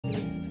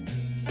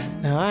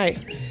Hi,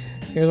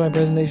 here's my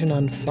presentation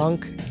on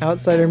funk,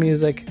 outsider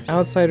music,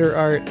 outsider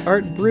art,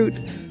 art brute,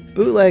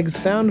 bootlegs,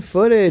 found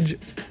footage,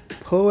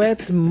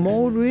 poet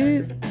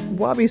mode,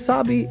 wabi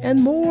sabi,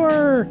 and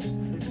more.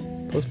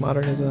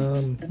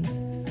 Postmodernism.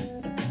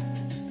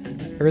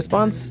 A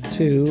response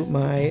to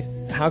my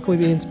 "How can we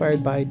be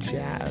inspired by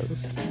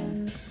jazz?"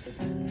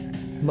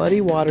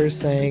 Muddy Waters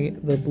sang,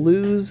 "The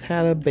blues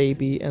had a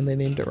baby and they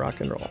named it rock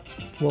and roll."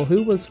 Well,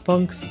 who was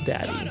funk's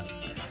daddy?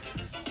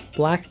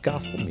 Black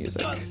gospel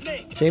music.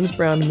 James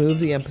Brown moved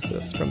the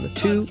emphasis from the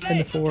 2 and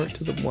the 4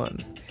 to the 1.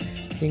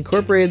 He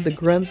incorporated the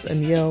grunts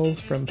and yells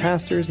from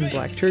pastors in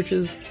black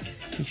churches.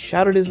 He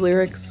shouted his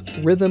lyrics.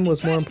 Rhythm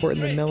was more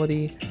important than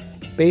melody.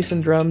 Bass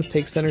and drums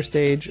take center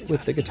stage,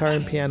 with the guitar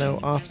and piano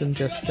often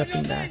just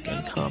stepping back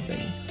and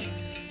comping.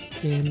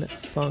 In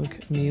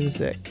funk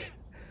music.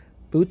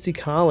 Bootsy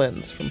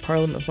Collins from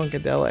Parliament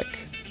Funkadelic.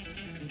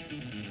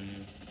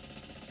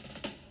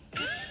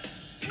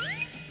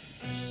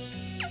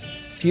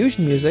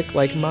 Fusion music,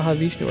 like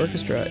Mahavishnu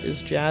Orchestra,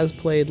 is jazz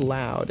played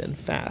loud and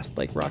fast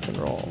like rock and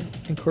roll,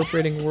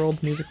 incorporating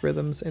world music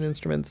rhythms and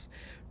instruments.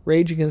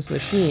 Rage Against the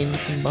Machine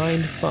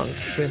combined funk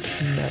with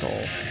metal.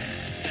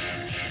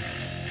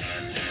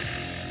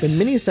 When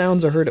many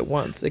sounds are heard at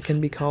once, it can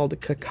be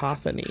called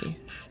cacophony.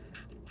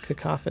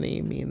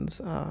 Cacophony means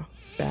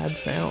bad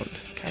sound.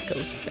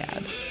 Caco's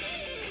bad.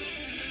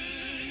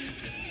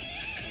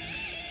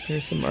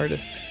 Here's some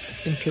artists'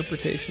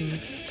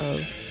 interpretations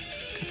of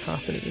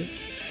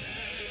cacophonies.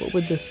 What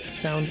would this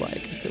sound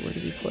like if it were to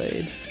be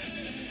played?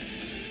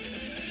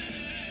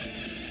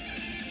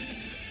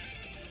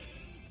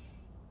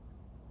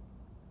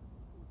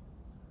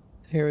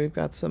 Here we've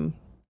got some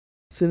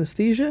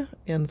synesthesia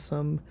and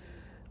some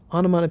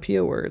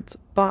onomatopoeia words.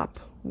 Bop,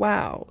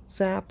 wow,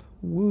 zap,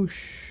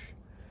 whoosh,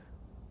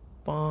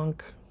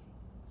 bonk,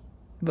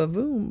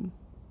 vavoom,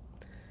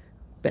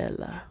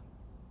 bella,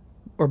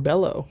 or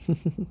bellow,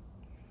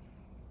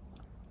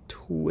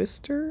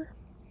 twister.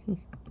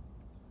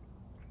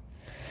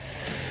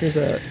 Here's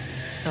a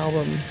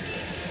album,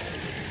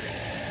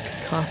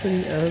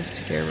 Cacophony of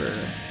Terror.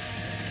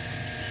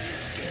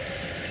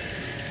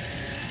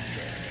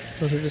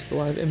 Those are just a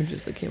lot of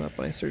images that came up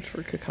when I searched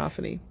for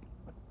cacophony.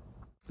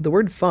 The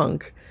word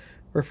funk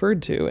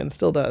referred to, and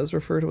still does,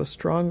 refer to a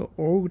strong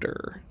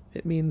odor.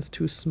 It means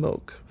to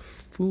smoke.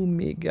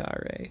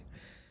 Fumigare.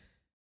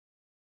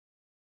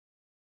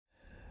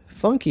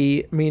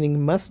 Funky,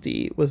 meaning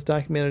musty, was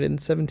documented in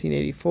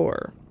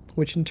 1784,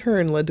 which in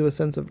turn led to a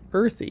sense of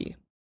earthy.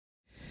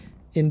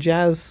 In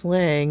jazz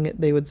slang,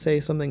 they would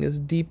say something is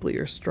deeply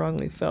or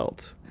strongly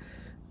felt.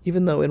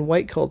 Even though in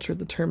white culture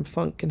the term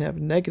funk can have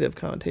negative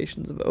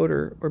connotations of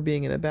odor or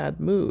being in a bad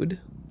mood,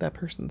 that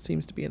person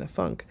seems to be in a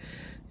funk.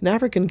 In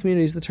African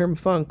communities, the term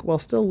funk, while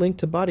still linked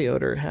to body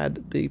odor,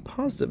 had the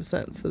positive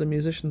sense that a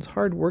musician's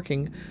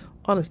hard-working,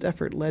 honest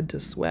effort led to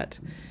sweat,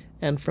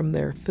 and from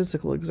their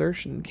physical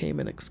exertion came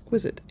an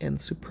exquisite and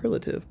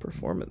superlative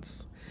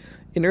performance.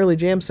 In early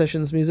jam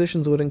sessions,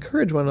 musicians would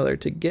encourage one another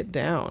to get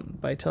down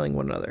by telling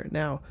one another,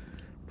 "Now,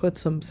 put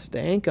some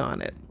stank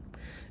on it."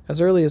 As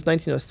early as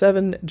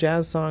 1907,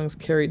 jazz songs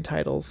carried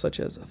titles such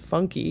as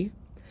funky.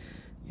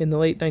 In the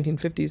late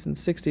 1950s and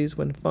 60s,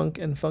 when funk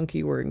and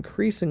funky were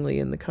increasingly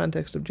in the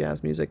context of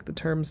jazz music, the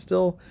terms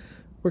still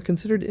were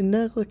considered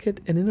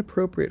indelicate and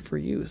inappropriate for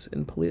use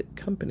in polite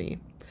company.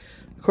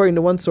 According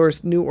to one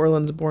source, New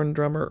Orleans-born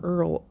drummer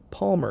Earl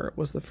Palmer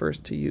was the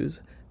first to use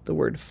the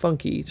word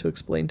funky to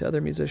explain to other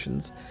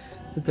musicians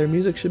that their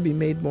music should be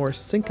made more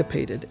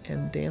syncopated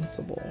and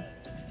danceable.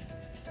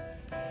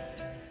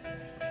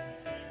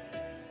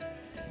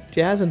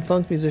 Jazz and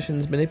funk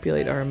musicians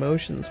manipulate our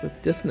emotions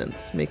with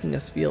dissonance, making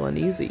us feel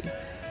uneasy.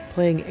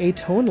 Playing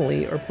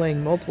atonally or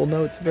playing multiple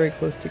notes very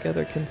close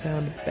together can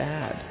sound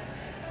bad.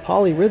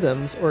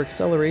 Polyrhythms or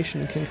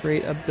acceleration can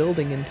create a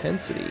building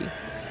intensity.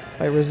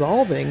 By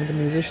resolving, the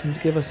musicians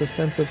give us a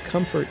sense of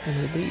comfort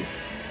and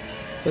release.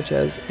 Such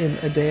as in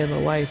A Day in the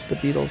Life, the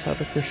Beatles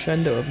have a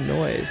crescendo of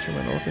noise from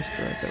an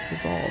orchestra that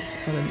resolves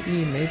on an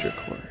E major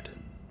chord.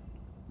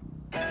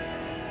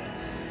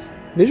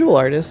 Visual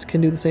artists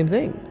can do the same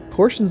thing.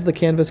 Portions of the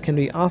canvas can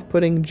be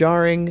off-putting,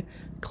 jarring,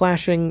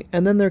 clashing,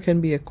 and then there can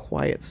be a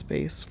quiet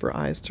space for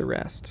eyes to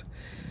rest.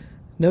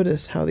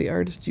 Notice how the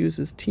artist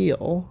uses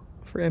teal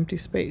for empty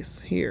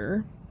space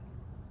here.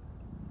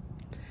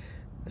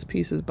 This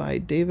piece is by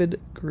David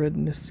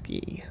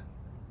Grudniski.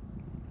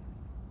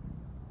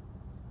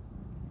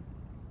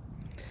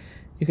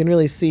 You can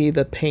really see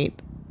the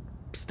paint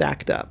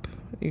stacked up.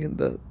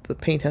 The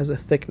paint has a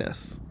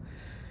thickness,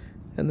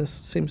 and this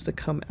seems to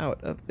come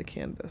out of the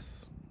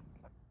canvas.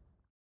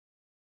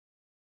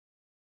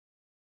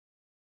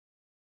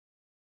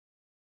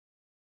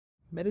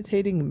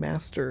 Meditating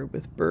Master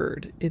with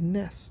Bird in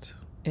Nest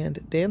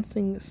and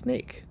Dancing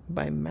Snake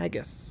by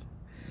Magus.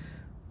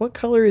 What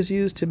color is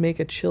used to make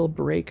a chill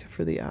break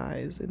for the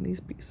eyes in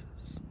these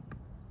pieces?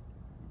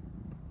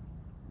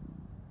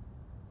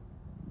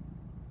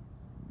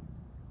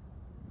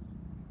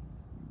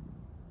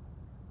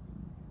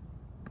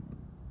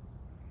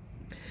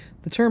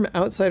 The term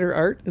outsider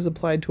art is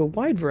applied to a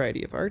wide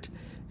variety of art.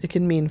 It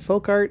can mean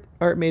folk art,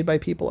 art made by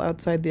people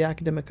outside the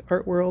academic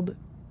art world,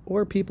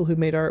 or people who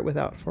made art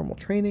without formal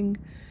training,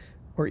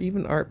 or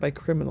even art by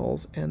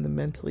criminals and the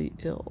mentally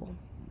ill.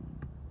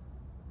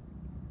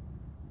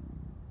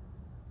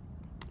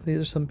 These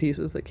are some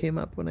pieces that came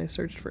up when I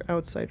searched for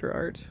outsider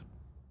art.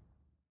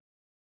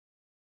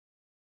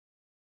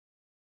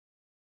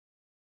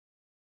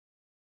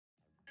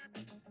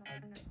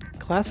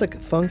 Classic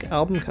funk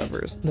album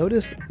covers.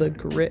 Notice the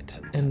grit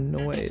and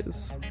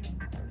noise.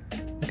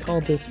 I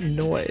call this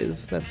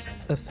noise. That's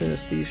a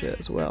synesthesia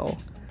as well,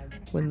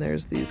 when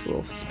there's these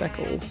little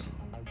speckles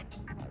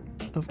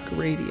of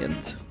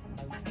gradient.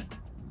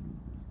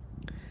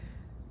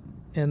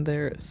 And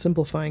they're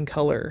simplifying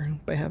color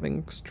by having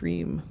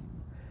extreme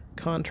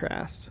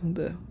contrast.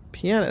 The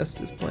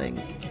pianist is playing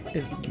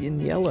in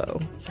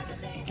yellow,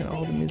 and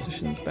all the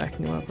musicians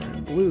backing him up are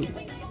in blue.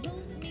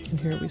 And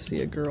here we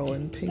see a girl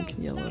in pink,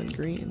 yellow, and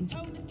green.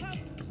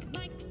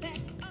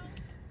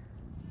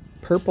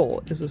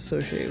 Purple is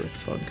associated with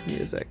funk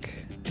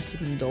music. It's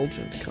an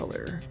indulgent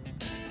color.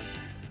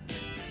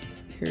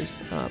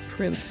 Here's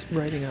Prince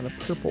riding on a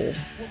purple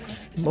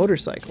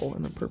motorcycle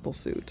in a purple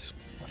suit.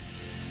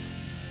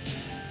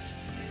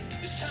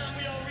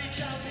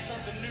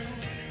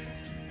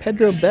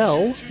 Pedro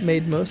Bell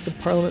made most of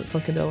Parliament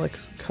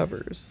Funkadelic's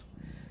covers.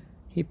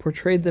 He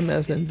portrayed them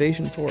as an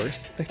invasion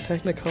force, a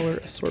technicolor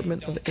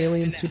assortment of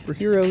alien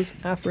superheroes,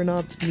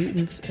 astronauts,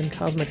 mutants, and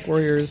cosmic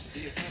warriors.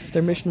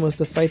 Their mission was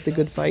to fight the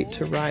good fight,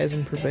 to rise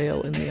and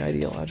prevail in the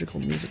ideological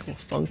musical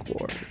funk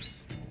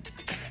wars.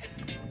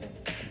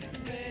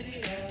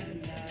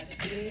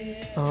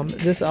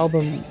 This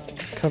album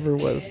cover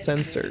was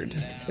censored.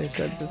 They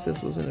said that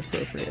this was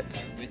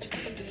inappropriate,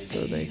 so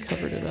they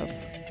covered it up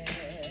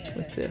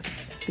with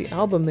this. The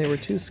album they were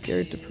too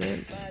scared to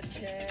print.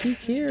 Peek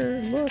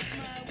here, look.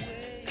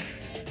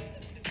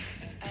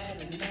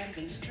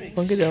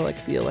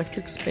 Funkadelic, the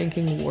electric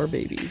spanking war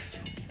babies.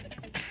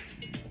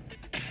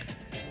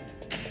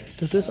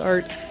 Does this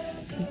art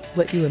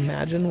let you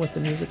imagine what the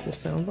music will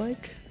sound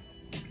like?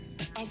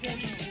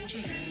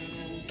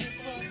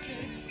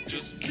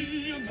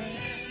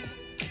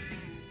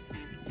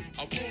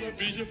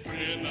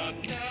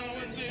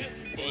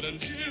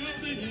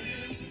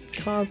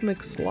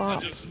 Cosmic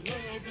slop.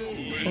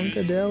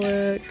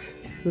 Funkadelic.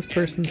 This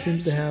person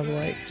seems to have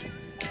like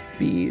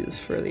bees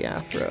for the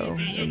afro,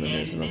 and then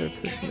there's another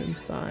person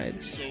inside,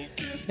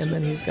 and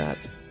then he's got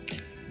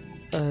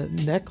a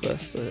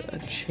necklace, a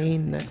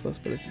chain necklace,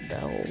 but it's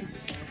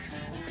bells.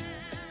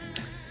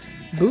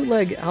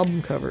 Bootleg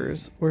album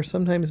covers were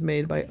sometimes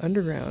made by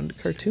underground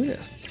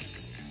cartoonists.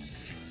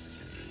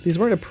 These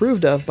weren't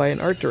approved of by an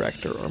art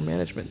director or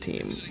management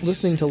team.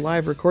 Listening to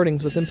live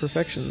recordings with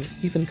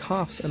imperfections, even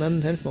coughs and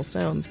unintentional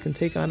sounds can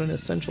take on an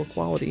essential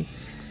quality.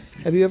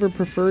 Have you ever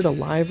preferred a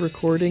live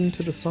recording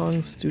to the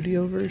song's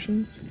studio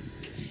version?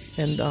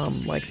 And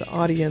like the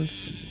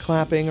audience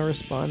clapping or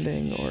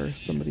responding or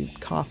somebody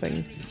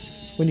coughing,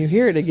 when you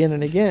hear it again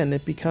and again,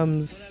 it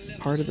becomes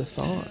part of the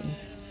song.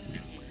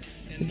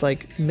 You'd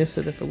like miss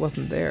it if it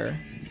wasn't there.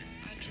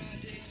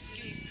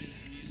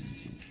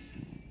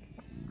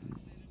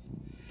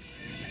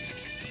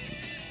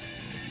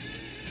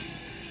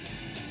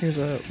 Here's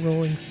a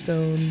Rolling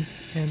Stones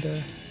and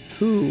a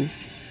Who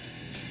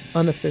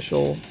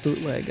unofficial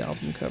bootleg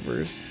album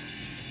covers.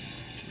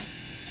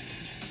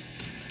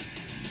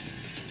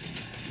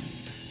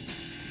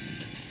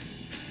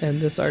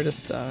 And this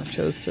artist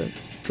chose to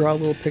draw a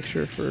little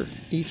picture for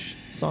each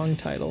song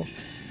title.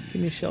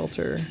 Give Me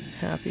Shelter,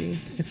 Happy,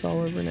 It's All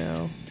Over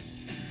Now,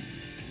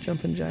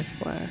 Jumpin' Jack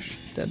Flash,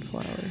 Dead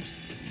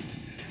Flowers.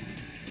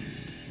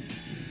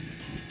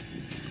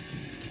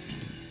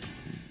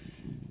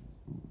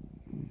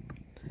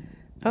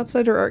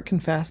 Outsider art can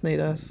fascinate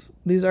us.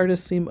 These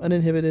artists seem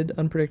uninhibited,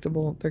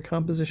 unpredictable, their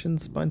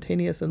compositions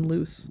spontaneous and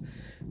loose,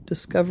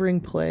 discovering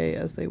play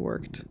as they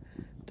worked.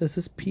 Does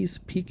this piece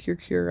pique your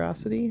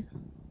curiosity?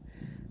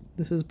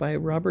 This is by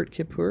Robert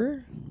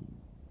Kippur.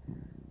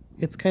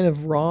 It's kind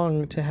of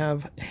wrong to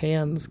have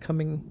hands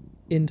coming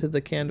into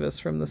the canvas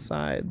from the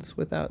sides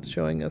without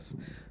showing us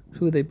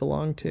who they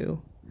belong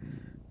to.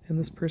 And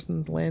this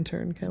person's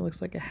lantern kind of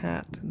looks like a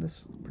hat, and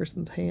this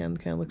person's hand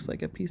kind of looks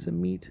like a piece of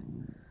meat.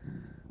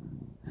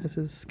 Has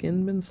his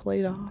skin been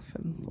flayed off?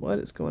 And what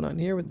is going on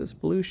here with this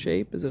blue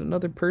shape? Is it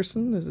another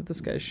person? Is it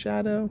this guy's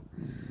shadow?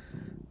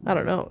 I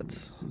don't know.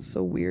 It's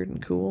so weird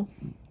and cool.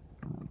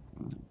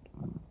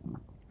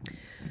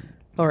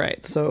 All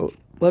right, so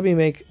let me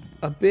make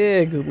a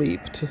big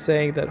leap to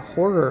saying that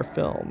horror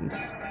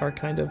films are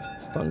kind of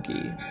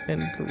funky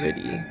and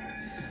gritty.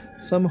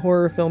 Some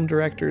horror film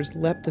directors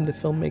leapt into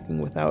filmmaking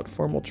without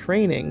formal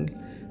training,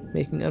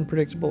 making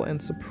unpredictable and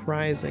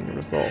surprising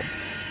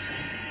results.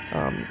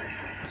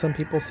 Some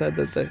people said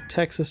that the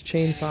Texas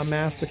Chainsaw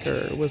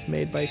Massacre was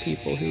made by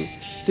people who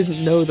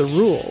didn't know the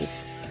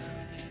rules.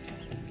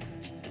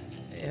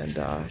 And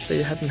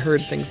they hadn't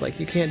heard things like,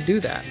 you can't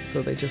do that,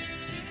 so they just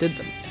did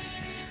them.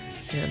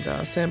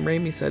 And Sam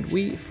Raimi said,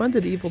 "We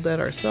funded Evil Dead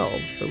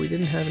ourselves, so we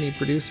didn't have any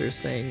producers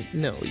saying,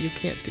 no, you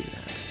can't do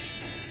that."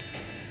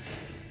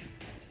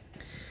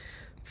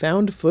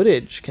 Found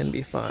footage can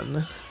be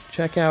fun.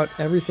 Check out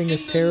Everything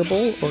is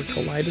Terrible or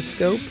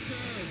Kaleidoscope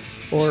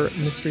or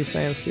Mystery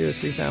Science Theater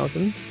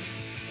 3000.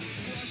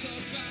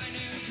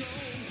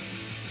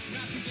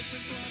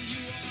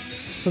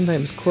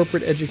 Sometimes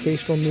corporate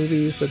educational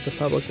movies that the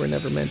public were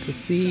never meant to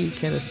see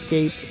can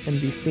escape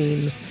and be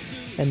seen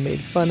and made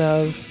fun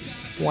of,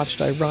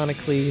 watched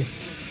ironically.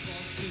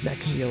 That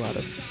can be a lot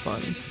of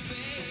fun.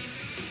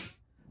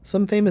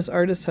 Some famous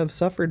artists have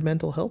suffered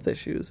mental health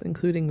issues,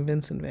 including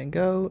Vincent van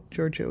Gogh,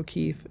 George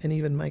O'Keeffe, and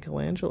even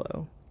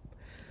Michelangelo.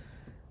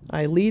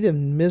 "I lead a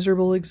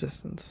miserable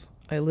existence.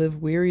 I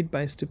live wearied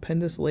by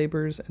stupendous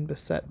labors and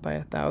beset by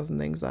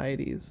 1,000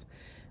 anxieties.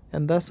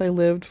 And thus I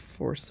lived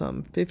for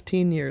some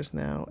 15 years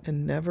now,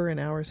 and never an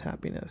hour's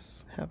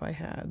happiness have I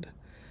had,"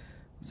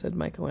 said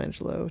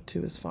Michelangelo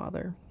to his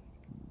father.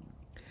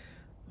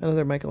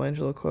 Another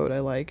Michelangelo quote I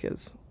like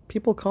is,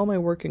 "People call my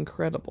work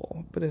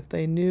incredible, but if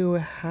they knew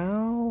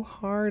how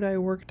hard I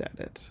worked at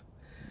it,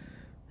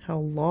 how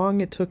long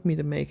it took me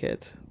to make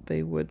it,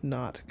 they would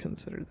not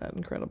consider that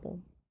incredible."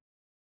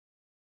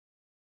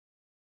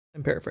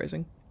 I'm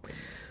paraphrasing.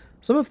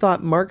 Some have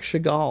thought Marc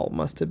Chagall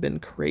must have been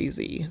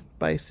crazy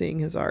by seeing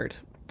his art.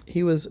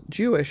 He was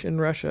Jewish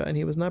in Russia, and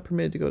he was not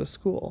permitted to go to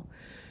school.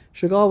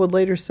 Chagall would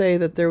later say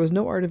that there was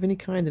no art of any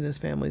kind in his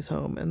family's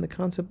home, and the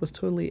concept was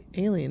totally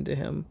alien to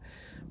him.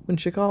 When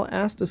Chagall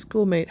asked a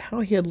schoolmate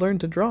how he had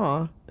learned to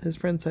draw, his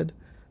friend said,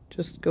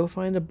 "Just go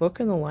find a book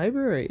in the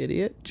library,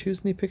 idiot.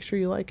 Choose any picture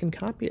you like and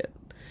copy it."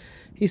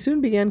 He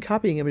soon began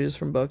copying images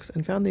from books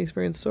and found the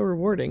experience so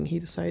rewarding he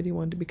decided he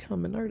wanted to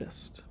become an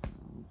artist.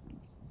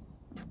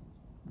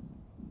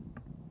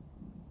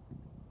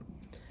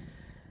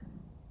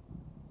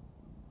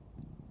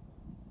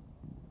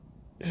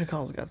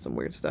 Chagall's got some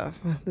weird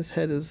stuff. This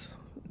head is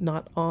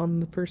not on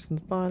the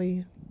person's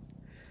body.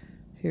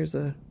 Here's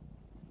a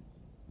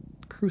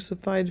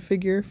crucified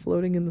figure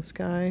floating in the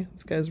sky.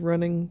 This guy's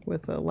running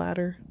with a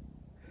ladder.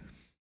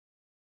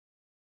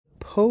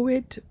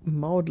 Poet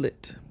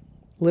maudlit.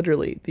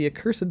 Literally, the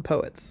accursed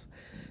poets.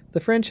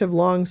 The French have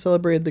long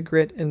celebrated the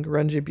grit and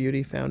grungy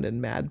beauty found in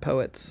mad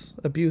poets.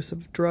 Abuse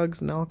of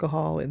drugs and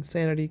alcohol,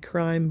 insanity,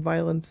 crime,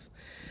 violence,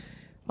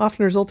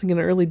 often resulting in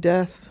early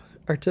death,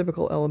 are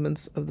typical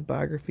elements of the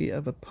biography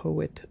of a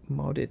poet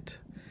maudit.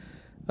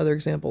 Other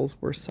examples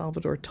were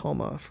Salvatore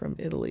Toma from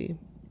Italy.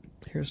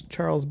 Here's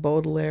Charles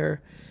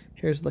Baudelaire.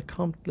 Here's Le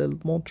Comte de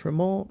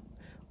Montremont,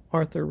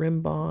 Arthur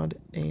Rimbaud,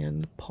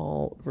 and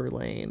Paul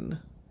Verlaine.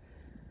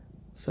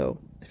 So,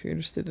 if you're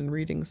interested in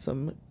reading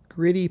some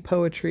gritty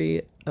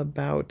poetry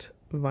about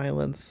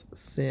violence,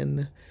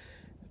 sin,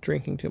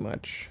 drinking too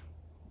much,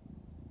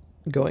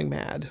 going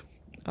mad,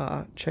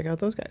 check out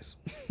those guys.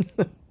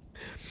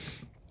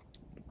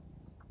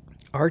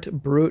 Art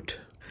brut.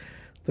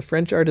 The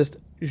French artist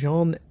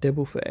Jean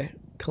Dubuffet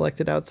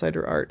collected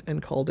outsider art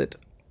and called it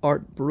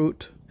art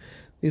brut.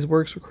 These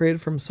works were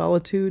created from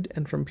solitude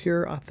and from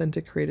pure,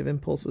 authentic creative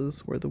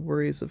impulses where the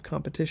worries of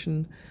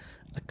competition,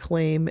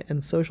 acclaim,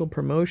 and social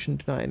promotion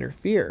do not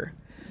interfere.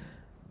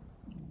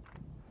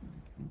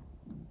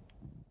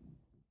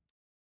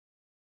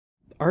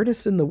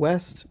 Artists in the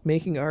West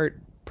making art,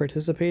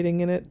 participating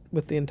in it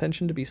with the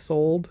intention to be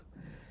sold,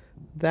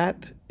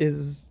 that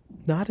is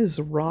not as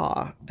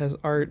raw as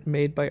art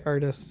made by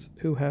artists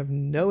who have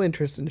no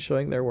interest in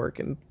showing their work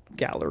in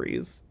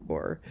galleries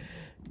or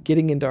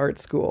getting into art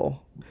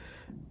school.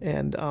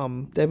 And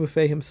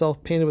Dubuffet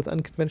himself painted with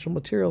unconventional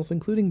materials,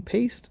 including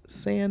paste,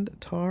 sand,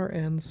 tar,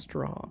 and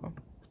straw.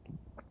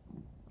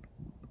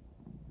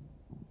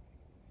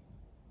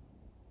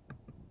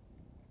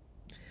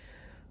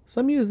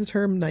 Some use the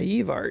term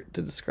naive art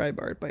to describe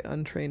art by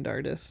untrained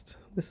artists.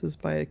 This is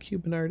by a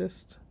Cuban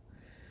artist.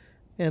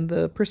 And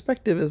the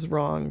perspective is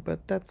wrong,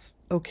 but that's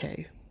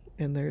okay.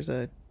 And there's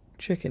a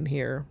chicken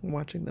here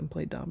watching them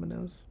play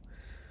dominoes.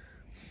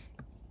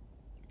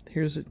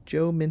 Here's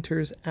Joe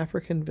Minter's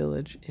African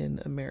Village in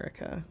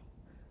America.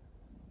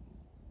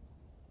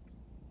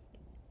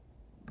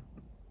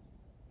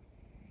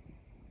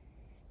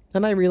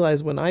 And I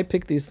realize when I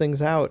pick these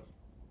things out,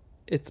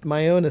 it's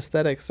my own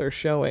aesthetics are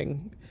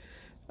showing.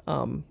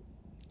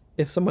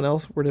 If someone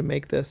else were to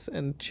make this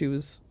and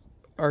choose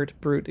art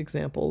brut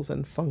examples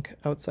and funk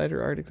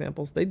outsider art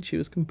examples, they'd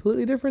choose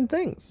completely different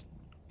things.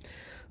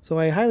 So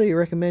I highly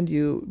recommend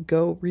you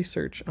go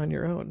research on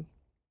your own.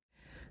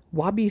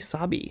 Wabi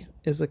sabi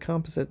is a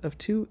composite of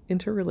two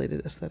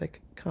interrelated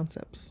aesthetic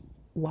concepts,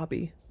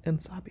 wabi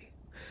and sabi.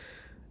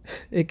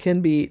 It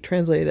can be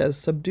translated as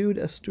subdued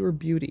austere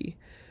beauty,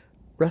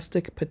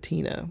 rustic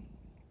patina,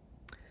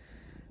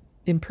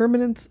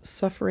 impermanence,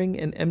 suffering,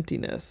 and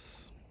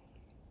emptiness.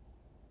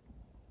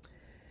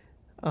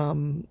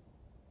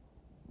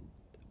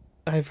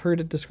 I've heard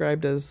it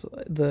described as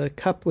the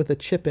cup with a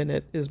chip in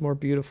it is more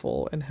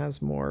beautiful and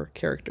has more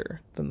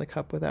character than the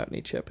cup without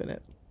any chip in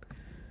it.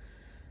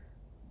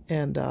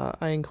 And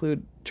I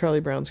include Charlie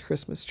Brown's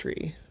Christmas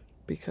Tree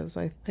because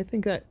I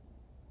think that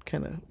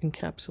kind of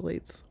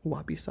encapsulates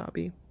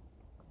wabi-sabi.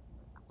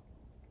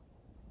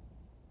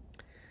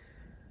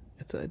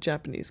 It's a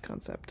Japanese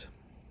concept.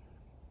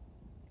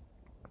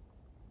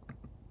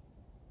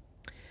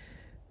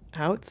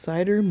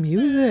 Outsider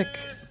music.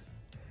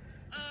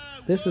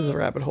 This is a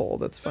rabbit hole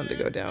that's fun to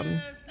go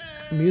down.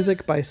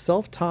 Music by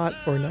self-taught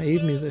or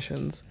naive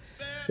musicians.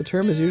 The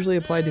term is usually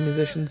applied to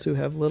musicians who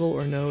have little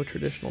or no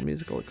traditional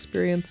musical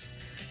experience,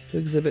 who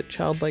exhibit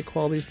childlike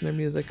qualities in their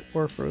music,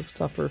 or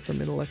suffer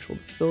from intellectual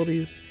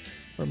disabilities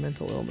or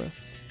mental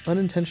illness.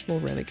 Unintentional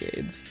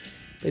renegades.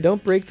 They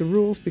don't break the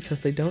rules because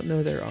they don't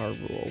know there are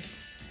rules.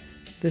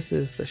 This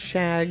is the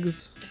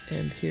Shags,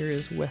 and here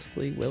is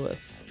Wesley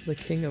Willis, the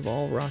king of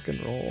all rock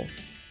and roll.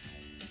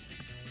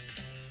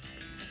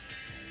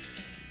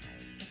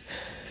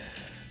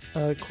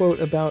 A quote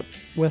about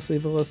Wesley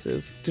Willis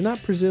is, "Do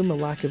not presume a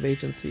lack of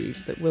agency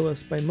that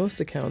Willis, by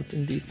most accounts,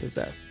 indeed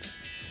possessed."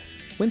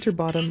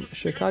 Winterbottom, a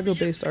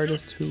Chicago-based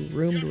artist who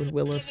roomed with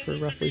Willis for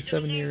roughly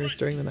 7 years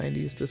during the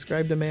 90s,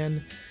 described a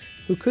man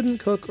who couldn't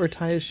cook or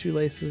tie his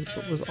shoelaces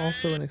but was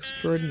also an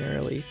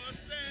extraordinarily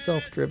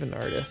self-driven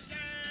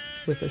artist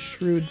with a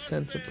shrewd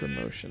sense of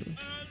promotion.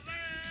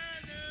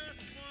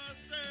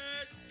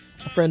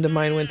 A friend of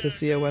mine went to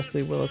see a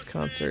Wesley Willis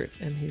concert,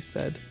 and he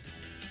said,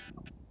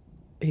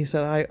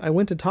 I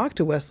went to talk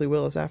to Wesley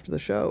Willis after the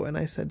show, and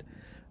I said,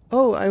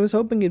 "Oh, I was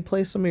hoping you'd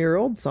play some of your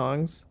old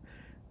songs."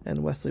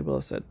 And Wesley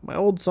Willis said, "My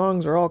old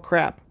songs are all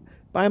crap.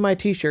 Buy my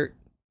t-shirt."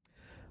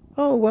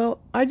 "Oh,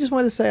 well, I just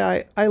wanted to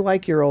say I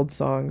like your old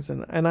songs,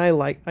 and I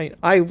like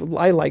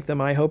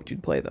them. I hoped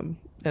you'd play them."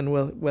 And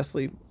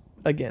Wesley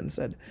again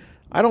said,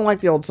 "I don't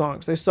like the old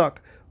songs. They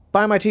suck.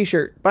 Buy my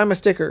t-shirt. Buy my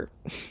sticker."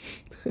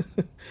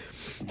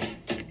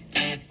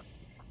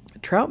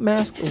 Trout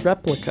Mask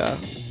Replica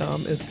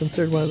is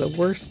considered one of the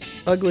worst,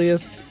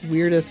 ugliest,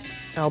 weirdest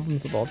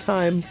albums of all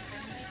time,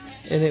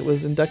 and it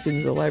was inducted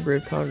into the Library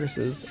of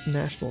Congress's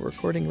National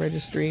Recording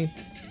Registry.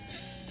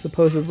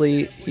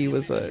 Supposedly, he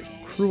was a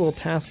cruel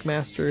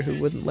taskmaster who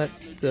wouldn't let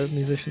the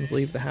musicians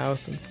leave the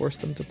house and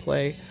forced them to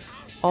play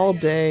all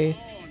day,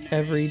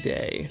 every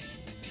day.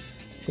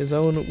 His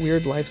own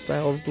weird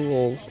lifestyle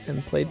rules,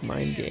 and played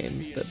mind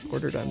games that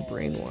bordered on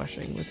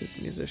brainwashing with his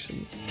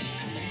musicians.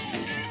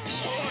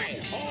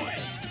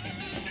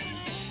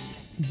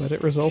 But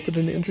it resulted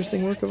in an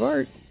interesting work of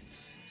art.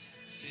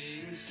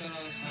 Seeing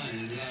stars high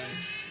in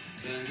light,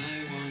 then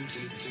I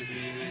wanted to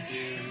be with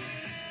you.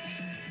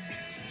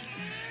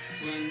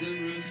 When the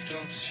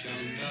rooftops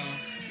shone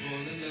dark,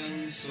 all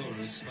alone saw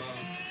a spark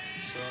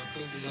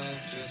of love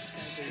just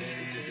to stay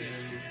with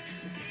you.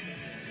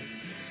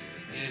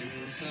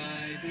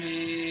 Inside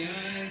me I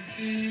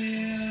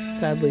feel.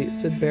 Sadly,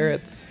 Syd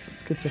Barrett's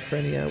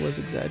schizophrenia was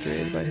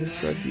exaggerated by his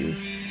drug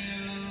use,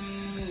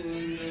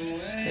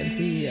 and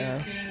he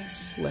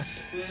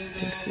left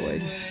Pink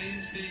Floyd.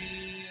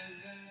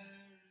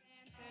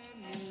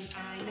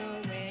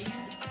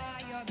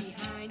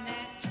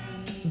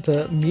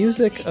 The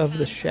music of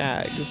the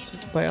Shags.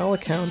 By all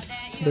accounts,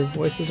 their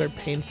voices are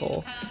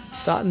painful.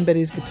 Dot and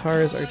Betty's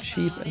guitars are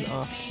cheap and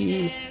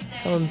off-key.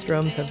 Helen's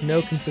drums have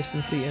no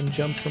consistency and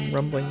jump from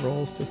rumbling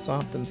rolls to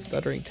soft and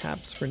stuttering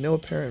taps for no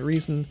apparent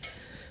reason.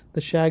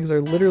 The Shags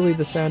are literally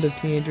the sound of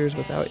teenagers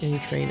without any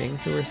training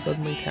who are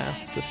suddenly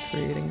tasked with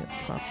creating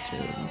pop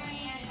tunes.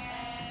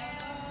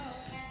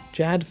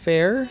 Jad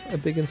Fair, a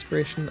big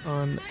inspiration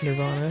on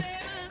Nirvana,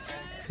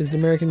 is an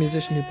American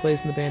musician who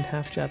plays in the band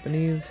Half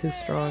Japanese. His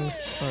songs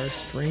are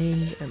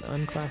strange and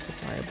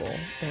unclassifiable,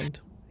 and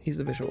he's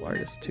a visual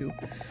artist too,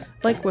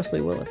 like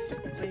Wesley Willis.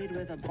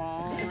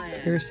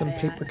 Here's some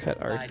paper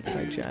cut art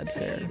by Jad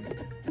Fair.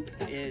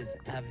 Is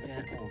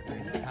evident over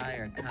the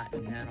entire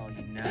continental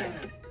United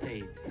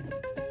States.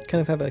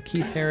 Kind of have a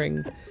Keith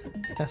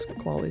Haring-esque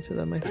quality to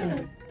them, I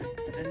think.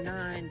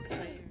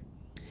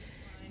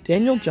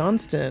 Daniel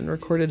Johnston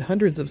recorded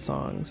hundreds of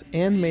songs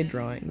and made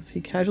drawings. He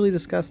casually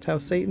discussed how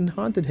Satan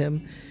haunted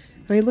him,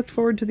 and he looked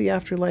forward to the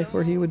afterlife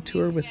where he would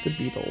tour with the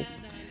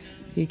Beatles.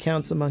 He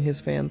counts among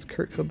his fans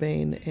Kurt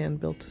Cobain and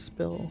Built to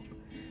Spill,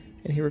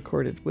 and he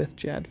recorded with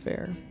Jad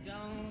Fair.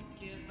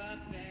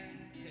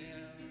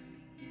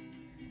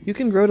 You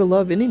can grow to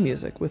love any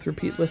music with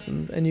repeat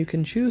listens, and you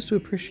can choose to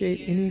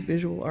appreciate any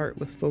visual art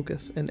with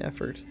focus and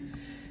effort.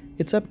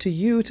 It's up to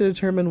you to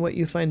determine what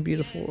you find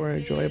beautiful or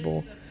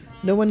enjoyable.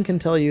 No one can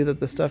tell you that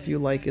the stuff you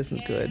like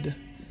isn't good.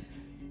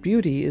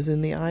 Beauty is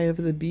in the eye of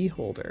the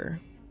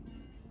beholder.